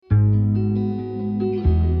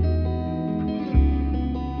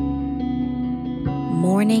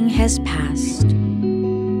morning has passed.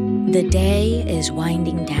 The day is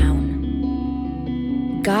winding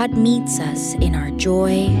down. God meets us in our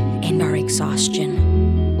joy and our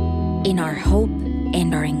exhaustion, in our hope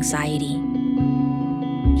and our anxiety.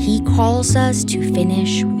 He calls us to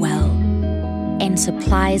finish well and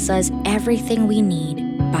supplies us everything we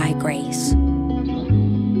need by grace.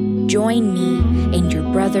 Join me and your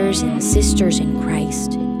brothers and sisters in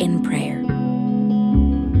Christ in prayer.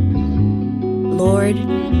 Lord,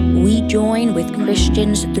 we join with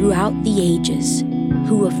Christians throughout the ages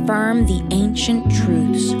who affirm the ancient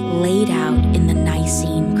truths laid out in the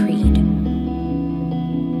Nicene Creed.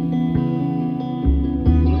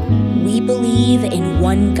 We believe in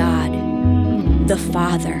one God, the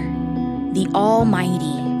Father, the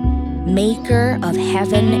Almighty, maker of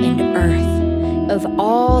heaven and earth, of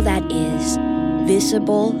all that is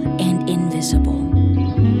visible and invisible.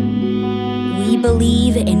 We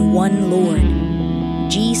believe in one Lord,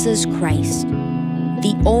 Jesus Christ,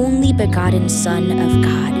 the only begotten Son of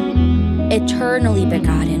God, eternally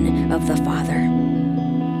begotten of the Father.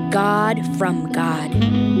 God from God,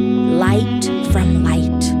 light from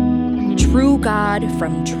light, true God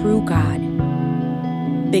from true God,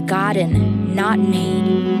 begotten, not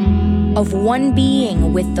made, of one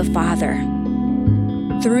being with the Father.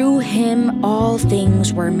 Through him all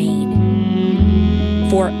things were made.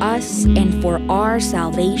 For us and for our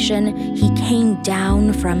salvation, he came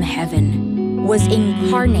down from heaven, was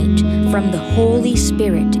incarnate from the Holy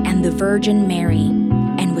Spirit and the Virgin Mary,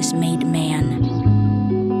 and was made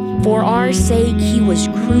man. For our sake, he was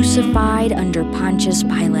crucified under Pontius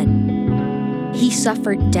Pilate. He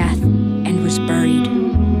suffered death and was buried.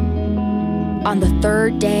 On the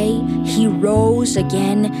third day, he rose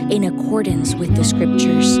again in accordance with the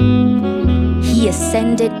Scriptures. He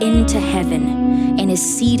ascended into heaven and is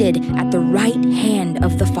seated at the right hand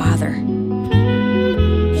of the Father.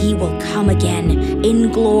 He will come again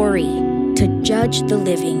in glory to judge the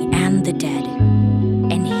living and the dead,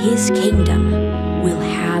 and his kingdom will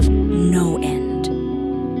have no end.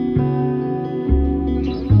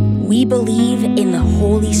 We believe in the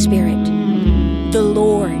Holy Spirit, the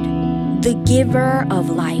Lord, the giver of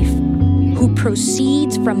life, who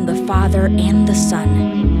proceeds from the Father and the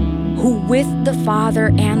Son, who with the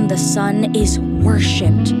Father and the Son is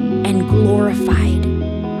worshipped and glorified,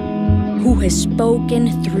 who has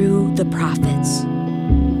spoken through the prophets.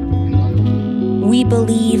 We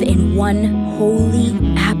believe in one holy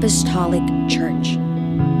apostolic church.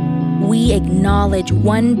 We acknowledge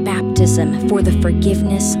one baptism for the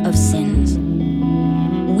forgiveness of sins.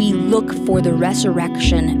 We look for the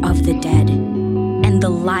resurrection of the dead and the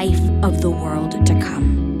life of the world to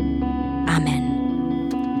come. Amen.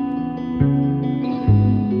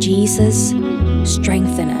 Jesus,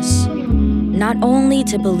 strengthen us, not only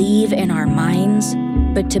to believe in our minds,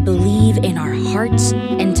 but to believe in our hearts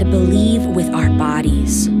and to believe with our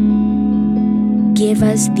bodies. Give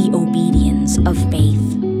us the obedience of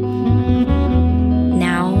faith.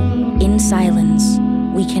 Now, in silence,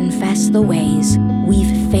 we confess the ways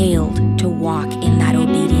we've failed to walk in that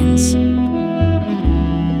obedience.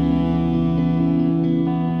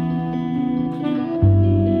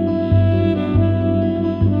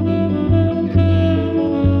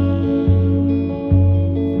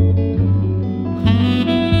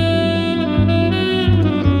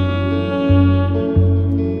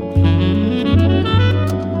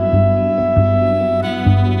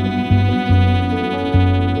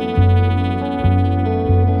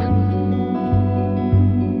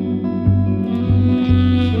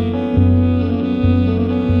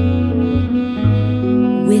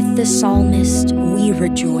 With the psalmist, we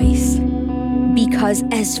rejoice, because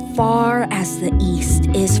as far as the east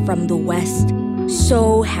is from the west,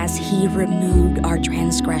 so has he removed our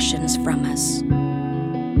transgressions from us.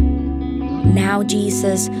 Now,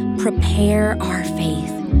 Jesus, prepare our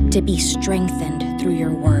faith to be strengthened through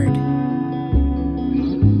your word.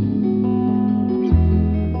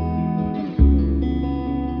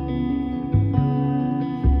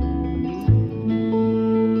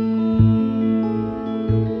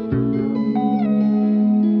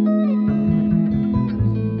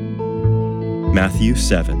 Matthew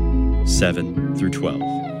 7 through 12.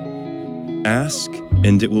 Ask,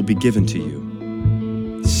 and it will be given to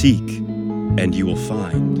you. Seek, and you will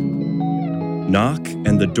find. Knock,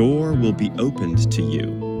 and the door will be opened to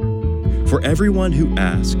you. For everyone who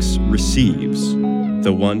asks receives,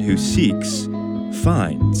 the one who seeks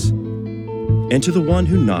finds, and to the one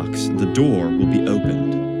who knocks the door will be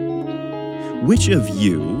opened. Which of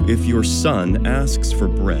you, if your son asks for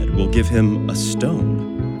bread, will give him a stone?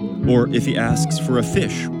 Or if he asks for a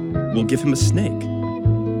fish, will give him a snake?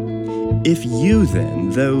 If you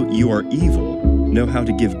then, though you are evil, know how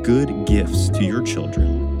to give good gifts to your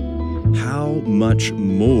children, how much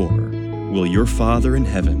more will your Father in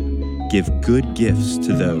heaven give good gifts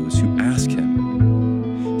to those who ask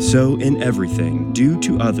him? So in everything, do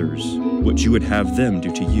to others what you would have them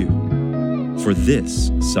do to you. For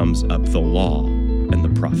this sums up the law and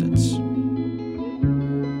the prophets.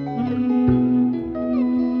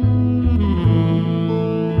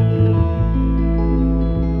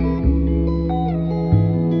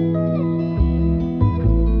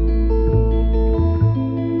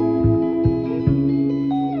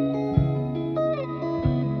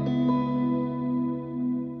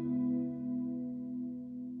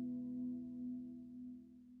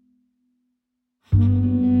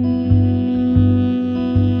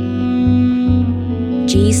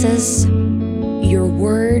 Jesus, your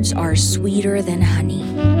words are sweeter than honey.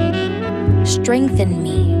 Strengthen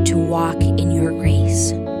me to walk in your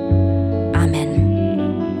grace. Amen.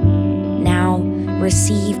 Now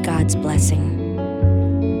receive God's blessing.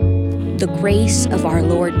 The grace of our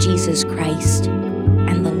Lord Jesus Christ,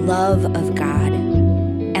 and the love of God,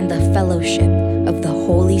 and the fellowship of the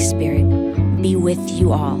Holy Spirit be with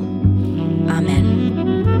you all.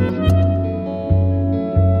 Amen.